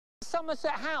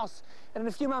Somerset House. And in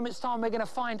a few moments' time, we're going to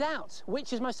find out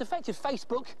which is most effective,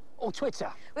 Facebook or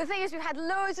Twitter. Well, the thing is, we've had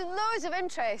loads and loads of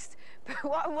interest, but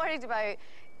what I'm worried about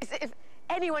is if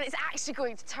anyone is actually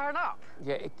going to turn up.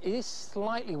 Yeah, it is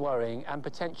slightly worrying and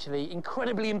potentially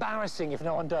incredibly embarrassing if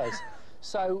no one does.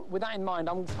 So, with that in mind,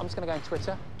 I'm just going to go on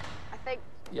Twitter. I think,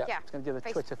 yeah. I'm just going to do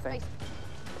the Twitter thing.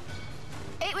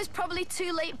 It was probably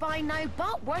too late by now,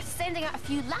 but worth sending out a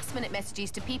few last-minute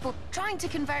messages to people, trying to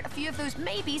convert a few of those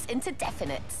maybes into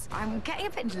definites. I'm getting a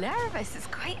bit nervous. It's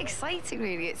quite exciting,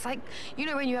 really. It's like, you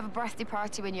know, when you have a birthday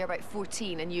party when you're about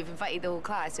 14 and you've invited the whole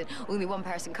class and only one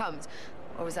person comes.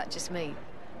 Or was that just me?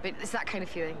 But it's that kind of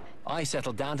feeling. I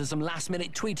settled down to some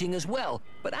last-minute tweeting as well,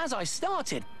 but as I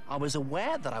started, I was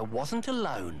aware that I wasn't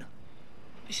alone.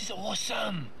 This is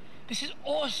awesome. This is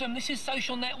awesome. This is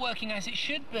social networking as it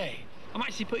should be. I'm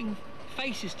actually putting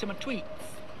faces to my tweets.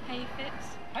 Hey fits.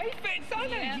 Hey fits,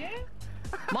 aren't they?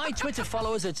 Yeah. My Twitter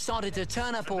followers had started to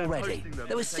turn up already.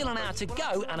 There was still an hour to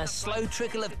go, and a slow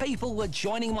trickle of people were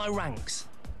joining my ranks.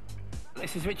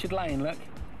 This is Richard Lane, look.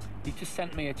 He just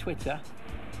sent me a Twitter,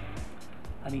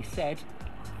 and he said,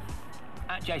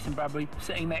 at Jason Bradbury,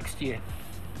 sitting next to you.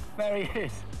 There he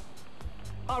is.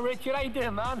 Oh, Richard, how you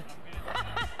doing, man?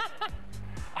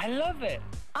 I love it.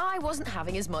 I wasn't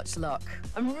having as much luck.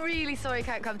 I'm really sorry I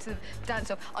can't come to the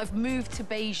dance-off. I've moved to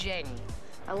Beijing.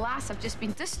 Alas, I've just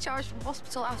been discharged from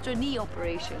hospital after a knee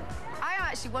operation. I am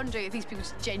actually wondering if these people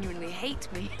just genuinely hate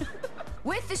me.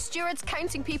 With the stewards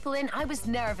counting people in, I was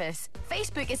nervous.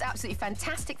 Facebook is absolutely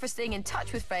fantastic for staying in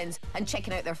touch with friends and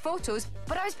checking out their photos,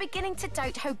 but I was beginning to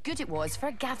doubt how good it was for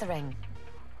a gathering.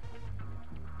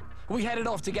 We headed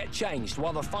off to get changed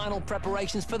while the final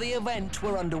preparations for the event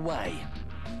were underway.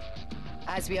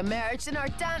 As we emerged in our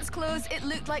dance clothes, it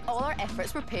looked like all our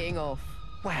efforts were paying off.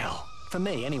 Well, for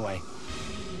me anyway.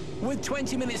 With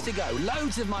 20 minutes to go,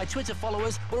 loads of my Twitter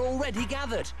followers were already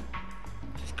gathered.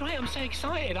 It's great, I'm so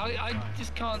excited. I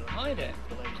just can't hide it.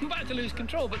 I'm about to lose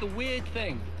control, but the weird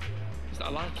thing is that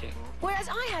I like it. Whereas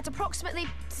I had approximately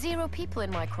 0 people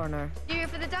in my corner. You here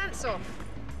for the dance-off?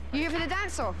 You here for the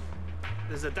dance-off?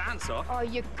 There's a dance-off? Oh,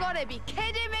 you gotta be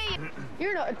kidding me!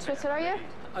 You're not on Twitter, are you?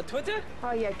 On Twitter?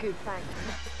 Oh, yeah, good, thanks.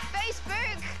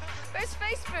 Facebook! Where's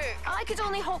Facebook? I could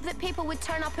only hope that people would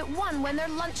turn up at 1 when their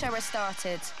lunch hour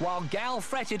started. While Gal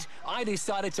fretted, I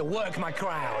decided to work my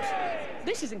crowd.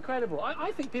 This is incredible.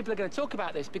 I think people are going to talk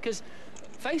about this because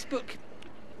Facebook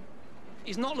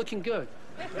is not looking good.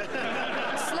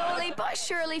 Slowly but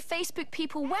surely, Facebook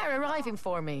people were arriving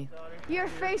for me. You're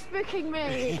Facebooking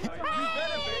me!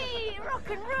 Hey, rock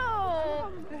and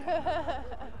roll!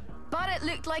 But it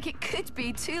looked like it could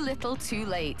be too little too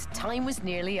late. Time was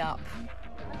nearly up.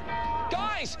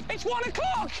 Guys, it's 1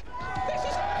 o'clock! This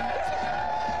is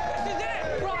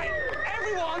it! Right,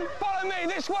 everyone, follow me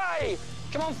this way!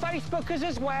 Come on, Facebookers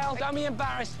as well, don't be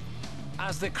embarrassed.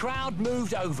 As the crowd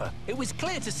moved over, it was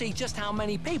clear to see just how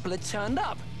many people had turned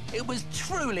up. It was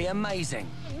truly amazing.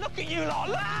 Look at you lot,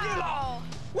 look at you lot!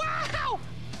 Wow!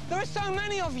 There are so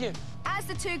many of you. As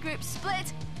the two groups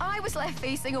split, I was left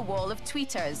facing a wall of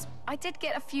tweeters. I did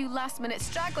get a few last-minute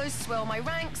stragglers swell my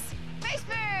ranks.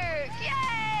 Facebook!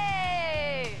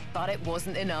 Yay! But it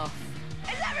wasn't enough.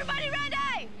 Is everybody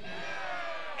ready?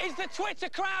 Is the Twitter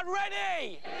crowd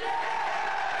ready?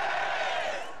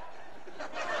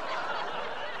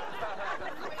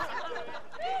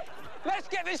 Let's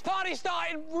get this party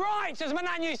started right, as my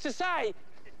nan used to say.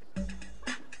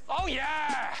 Oh,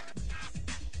 yeah!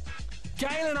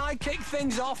 Gail and I kicked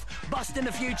things off, busting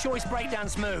a few choice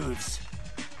breakdance moves.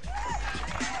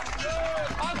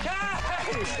 Okay!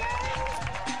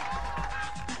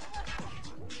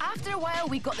 After a while,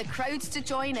 we got the crowds to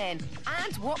join in.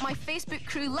 And what my Facebook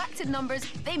crew lacked in numbers,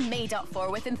 they made up for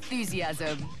with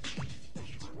enthusiasm.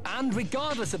 And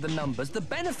regardless of the numbers, the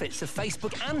benefits of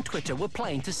Facebook and Twitter were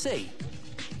plain to see.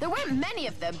 There weren't many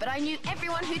of them, but I knew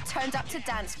everyone who turned up to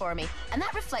dance for me. And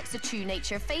that reflects the true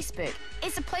nature of Facebook.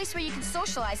 It's a place where you can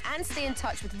socialise and stay in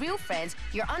touch with real friends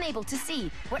you're unable to see,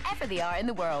 wherever they are in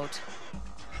the world.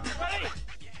 Ready?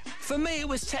 For me, it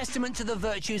was testament to the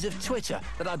virtues of Twitter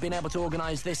that I've been able to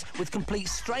organise this with complete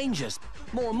strangers.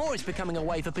 More and more, it's becoming a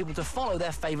way for people to follow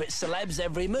their favourite celebs'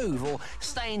 every move or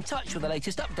stay in touch with the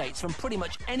latest updates from pretty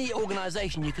much any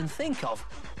organisation you can think of.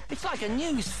 It's like a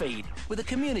news feed with a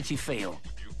community feel.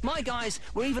 My guys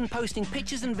were even posting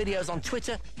pictures and videos on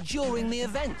Twitter during the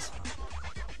event.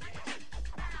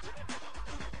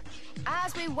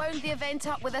 As we wound the event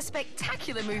up with a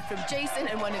spectacular move from Jason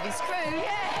and one of his crew,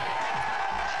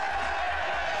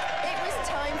 it was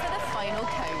time for the final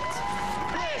count.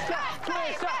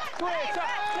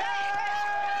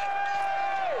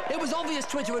 It was obvious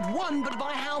Twitter had won, but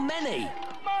by how many?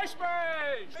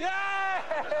 MySpace!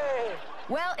 Yay!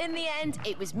 Well, in the end,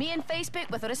 it was me and Facebook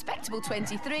with a respectable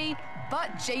 23,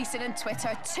 but Jason and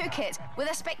Twitter took it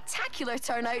with a spectacular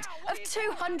turnout of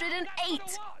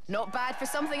 208. Not bad for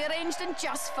something arranged in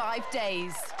just 5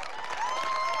 days.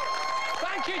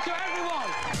 Thank you to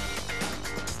everyone.